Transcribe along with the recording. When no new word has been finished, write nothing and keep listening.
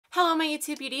Hello my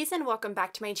YouTube beauties and welcome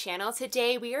back to my channel.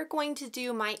 Today we are going to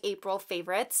do my April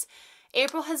favorites.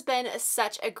 April has been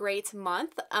such a great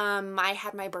month. I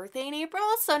had my birthday in April,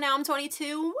 so now I'm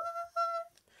 22. What?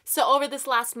 So over this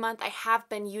last month I have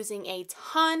been using a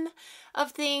ton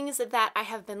of things that I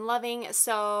have been loving,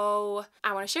 so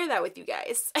I want to share that with you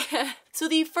guys. So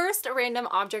the first random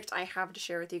object I have to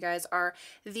share with you guys are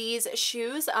these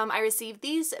shoes. I received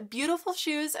these beautiful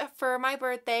shoes for my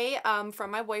birthday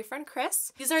from my boyfriend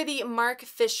Chris. These are the Marc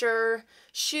Fisher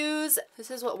shoes. This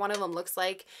is what one of them looks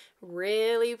like.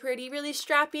 Really pretty, really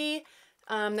strappy.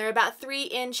 They're about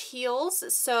 3-inch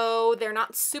heels, so they're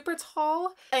not super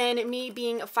tall. And me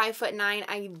being 5'9",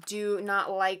 I do not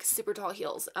like super tall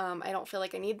heels. I don't feel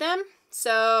like I need them.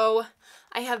 So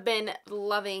I have been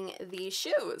loving these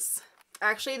shoes.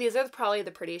 Actually, these are probably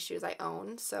the prettiest shoes I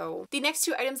own. So the next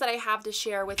two items that I have to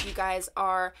share with you guys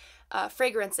are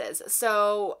fragrances.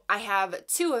 So I have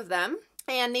two of them.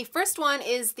 And the first one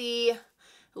is the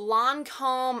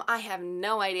Lancome, I have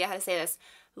no idea how to say this,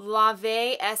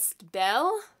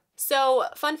 Belle. So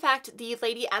fun fact, the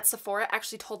lady at Sephora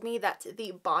actually told me that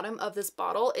the bottom of this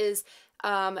bottle is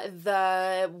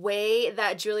the way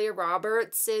that Julia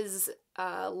Roberts's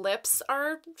lips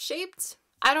are shaped.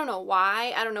 I don't know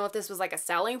why. I don't know if this was like a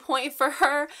selling point for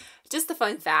her. Just a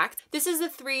fun fact. This is a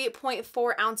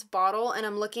 3.4 ounce bottle and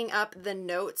I'm looking up the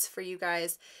notes for you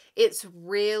guys. It's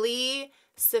really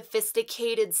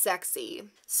sophisticated sexy.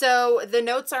 So the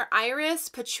notes are iris,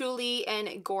 patchouli,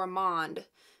 and gourmand.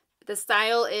 The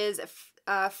style is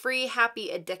free, happy,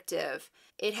 addictive.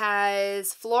 It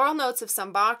has floral notes of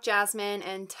sambac, jasmine,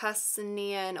 and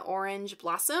Tuscany orange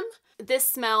blossom. This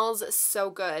smells so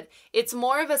good. It's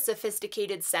more of a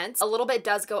sophisticated scent. A little bit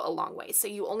does go a long way, so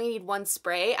you only need one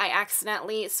spray. I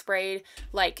accidentally sprayed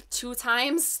like 2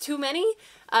 times too many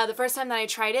the first time that I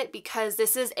tried it because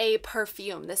this is a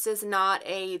perfume. This is not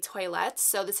a toilette,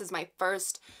 so this is my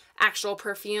first actual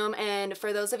perfume. And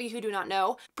for those of you who do not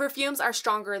know, perfumes are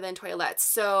stronger than toilettes.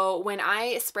 So when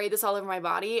I sprayed this all over my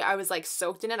body, I was like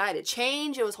soaked in it. I had to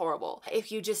change. It was horrible.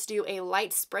 If you just do a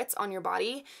light spritz on your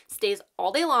body, stays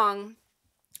all day long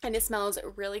and it smells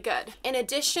really good. In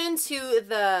addition to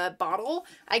the bottle,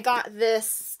 I got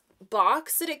this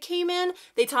box that it came in.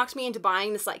 They talked me into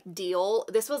buying this like deal.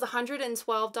 This was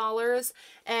 $112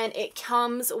 and it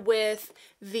comes with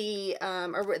the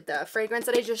the fragrance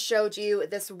that I just showed you,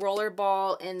 this roller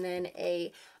ball, and then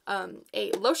a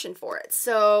lotion for it.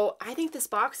 So I think this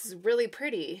box is really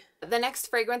pretty. The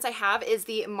next fragrance I have is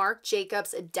the Marc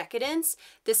Jacobs Decadence.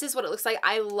 This is what it looks like.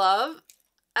 I love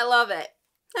it.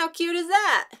 How cute is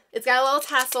that? It's got a little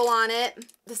tassel on it.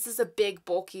 This is a big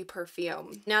bulky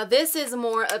perfume. Now this is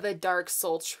more of a dark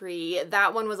sultry.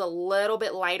 That one was a little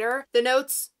bit lighter. The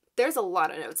notes, there's a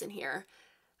lot of notes in here.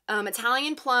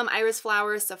 Italian plum, iris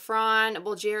flower, saffron,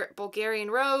 Bulgarian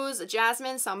rose,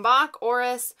 jasmine, sambac,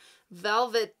 orris,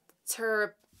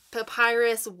 velveter,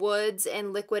 papyrus, woods,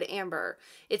 and liquid amber.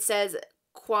 It says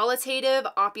qualitative,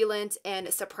 opulent,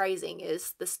 and surprising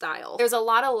is the style. There's a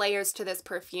lot of layers to this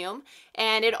perfume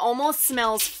and it almost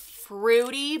smells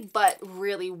fruity but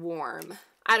really warm.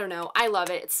 I don't know. I love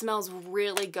it. It smells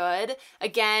really good.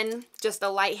 Again, just a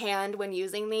light hand when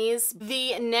using these.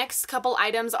 The next couple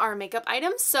items are makeup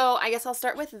items. So I guess I'll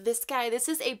start with this guy. This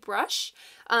is a brush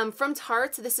from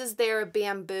Tarte. This is their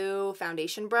bamboo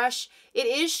foundation brush. It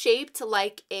is shaped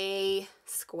like a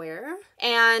square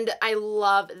and I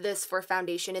love this for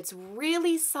foundation. It's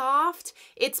really soft.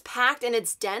 It's packed and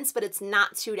it's dense, but it's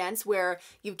not too dense where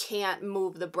you can't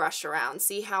move the brush around.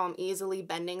 See how I'm easily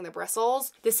bending the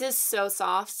bristles? This is so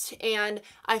soft and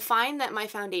I find that my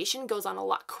foundation goes on a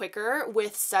lot quicker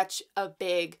with such a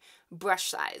big brush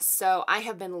size. So I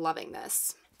have been loving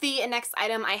this. The next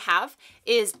item I have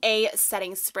is a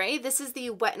setting spray. This is the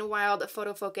Wet n Wild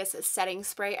Photo Focus setting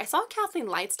spray. I saw Kathleen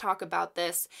Lights talk about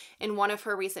this in one of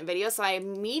her recent videos, so I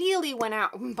immediately went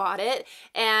out and bought it.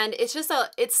 And it's just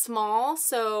it's small,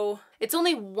 so it's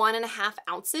only 1.5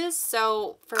 ounces.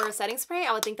 So for a setting spray,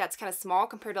 I would think that's kind of small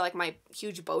compared to like my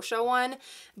huge Boscia one.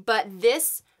 But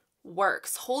this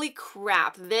works. Holy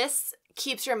crap. This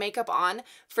keeps your makeup on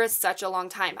for such a long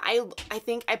time. I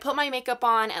think I put my makeup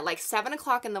on at like 7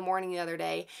 o'clock in the morning the other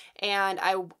day and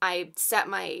I set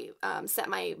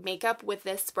my makeup with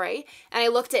this spray and I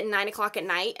looked at 9 o'clock at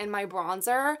night and my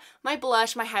bronzer, my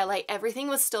blush, my highlight, everything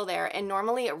was still there, and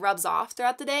normally it rubs off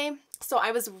throughout the day. So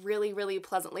I was really, really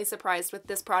pleasantly surprised with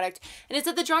this product, and it's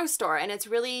at the drugstore and it's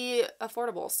really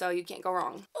affordable, so you can't go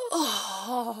wrong.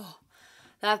 Oh,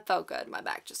 That felt good. My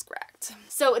back just cracked.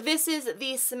 So this is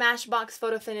the Smashbox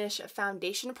Photo Finish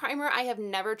Foundation Primer. I have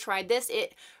never tried this.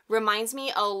 It reminds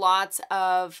me a lot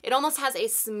of, it almost has a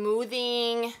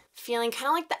smoothing feeling, kind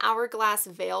of like the Hourglass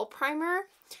Veil Primer.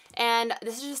 And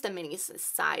this is just a mini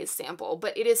size sample,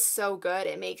 but it is so good.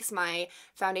 It makes my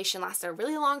foundation last a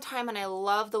really long time, and I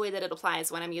love the way that it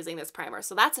applies when I'm using this primer.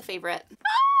 So that's a favorite.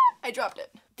 I dropped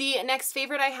it. The next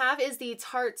favorite I have is the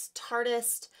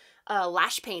Tarteist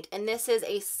lash paint, and this is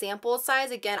a sample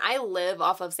size. Again, I live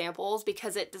off of samples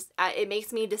because it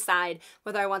makes me decide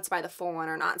whether I want to buy the full one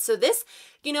or not. So this,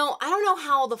 you know, I don't know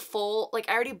how the full, like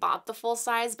I already bought the full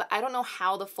size, but I don't know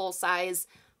how the full size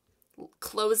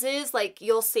closes, like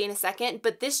you'll see in a second,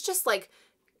 but this just like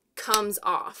comes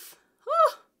off.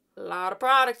 A lot of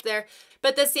product there.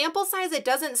 But the sample size, it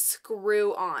doesn't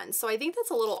screw on. So I think that's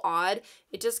a little odd.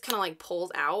 It just kind of like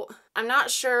pulls out. I'm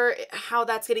not sure how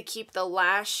that's going to keep the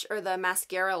lash or the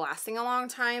mascara lasting a long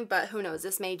time, but who knows?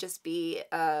 This may just be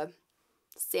a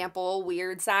sample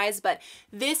weird size, but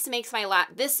this makes my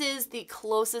this is the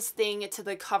closest thing to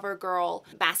the CoverGirl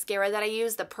mascara that I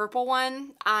use, the purple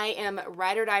one. I am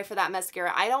ride or die for that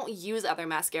mascara. I don't use other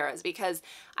mascaras because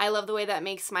I love the way that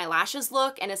makes my lashes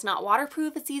look, and it's not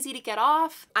waterproof. It's easy to get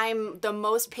off. I'm the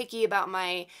most picky about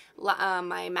my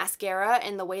my mascara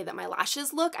and the way that my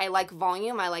lashes look. I like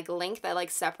volume, I like length, I like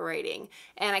separating,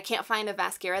 and I can't find a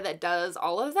mascara that does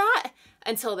all of that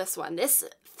until this one. This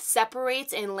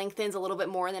separates and lengthens a little bit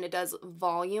more than it does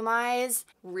volumize.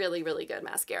 Really, really good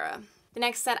mascara. The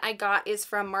next set I got is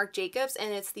from Marc Jacobs,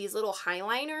 and it's these little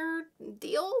Highliner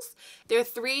deals. They're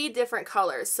 3 different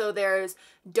colors. So there's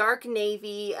dark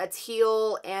navy, a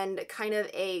teal, and kind of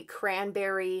a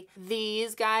cranberry.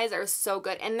 These guys are so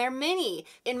good, and they're mini.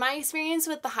 In my experience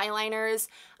with the Highliners,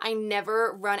 I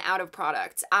never run out of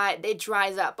product. It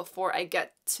dries up before I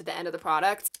get to the end of the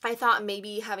product. I thought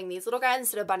maybe having these little guys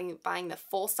instead of buying the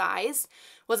full size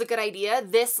was a good idea.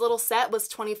 This little set was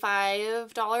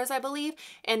 $25, I believe,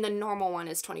 and the normal one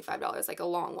is $25, like a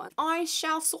long one. I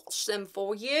shall swatch them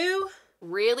for you.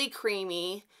 Really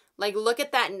creamy. Like, look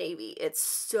at that navy. It's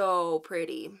so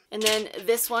pretty. And then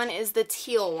this one is the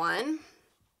teal one.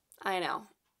 I know.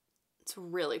 It's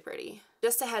really pretty.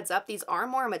 Just a heads up, these are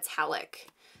more metallic.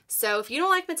 So if you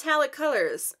don't like metallic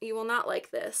colors, you will not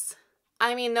like this.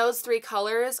 I mean, those 3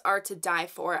 colors are to die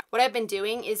for. What I've been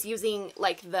doing is using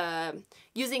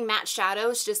matte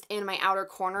shadows just in my outer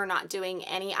corner, not doing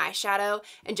any eyeshadow,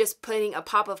 and just putting a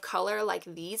pop of color like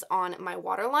these on my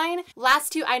waterline.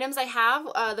 Last 2 items I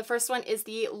have, the first one is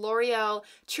the L'Oreal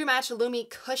True Match Lumi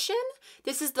Cushion.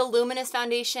 This is the luminous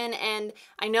foundation, and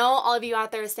I know all of you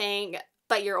out there are saying,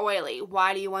 but you're oily.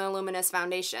 Why do you want a luminous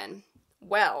foundation?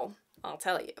 Well, I'll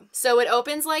tell you. So it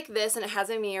opens like this, and it has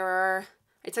a mirror.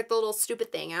 I took the little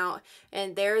stupid thing out,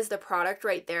 and there's the product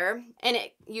right there. And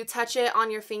you touch it on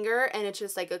your finger, and it's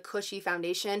just like a cushy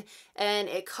foundation, and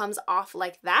it comes off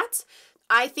like that.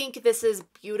 I think this is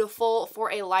beautiful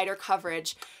for a lighter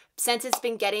coverage. Since it's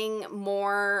been getting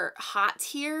more hot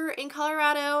here in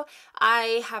Colorado,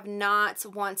 I have not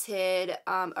wanted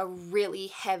a really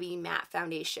heavy matte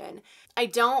foundation. I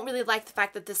don't really like the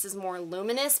fact that this is more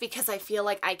luminous because I feel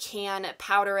like I can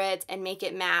powder it and make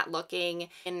it matte looking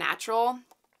and natural.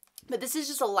 But this is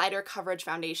just a lighter coverage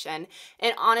foundation.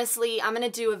 And honestly, I'm going to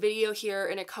do a video here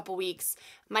in a couple weeks,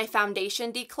 my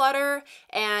foundation declutter,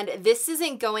 and this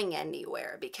isn't going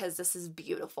anywhere because this is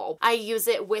beautiful. I use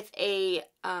it with a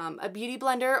beauty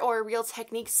blender or a Real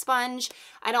Technique sponge.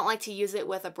 I don't like to use it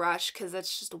with a brush because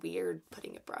that's just weird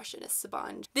putting a brush in a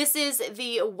sponge. This is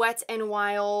the Wet n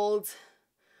Wild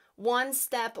One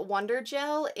Step Wonder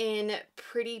Gel in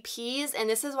Pretty Pease, and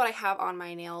this is what I have on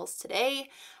my nails today.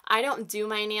 I don't do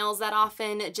my nails that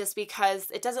often just because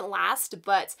it doesn't last,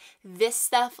 but this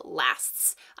stuff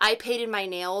lasts. I painted my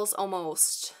nails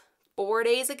almost 4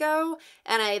 days ago,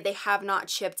 and they have not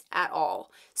chipped at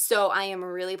all. So I am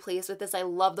really pleased with this. I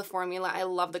love the formula. I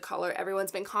love the color.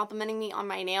 Everyone's been complimenting me on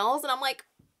my nails, and I'm like,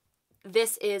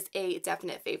 this is a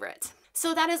definite favorite.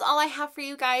 So that is all I have for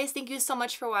you guys. Thank you so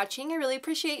much for watching. I really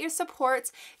appreciate your support.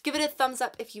 Give it a thumbs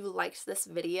up if you liked this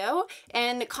video,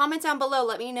 and comment down below.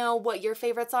 Let me know what your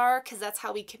favorites are, because that's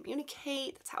how we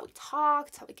communicate, that's how we talk,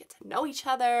 that's how we get to know each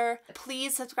other.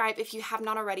 Please subscribe if you have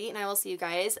not already, and I will see you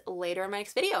guys later in my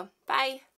next video. Bye!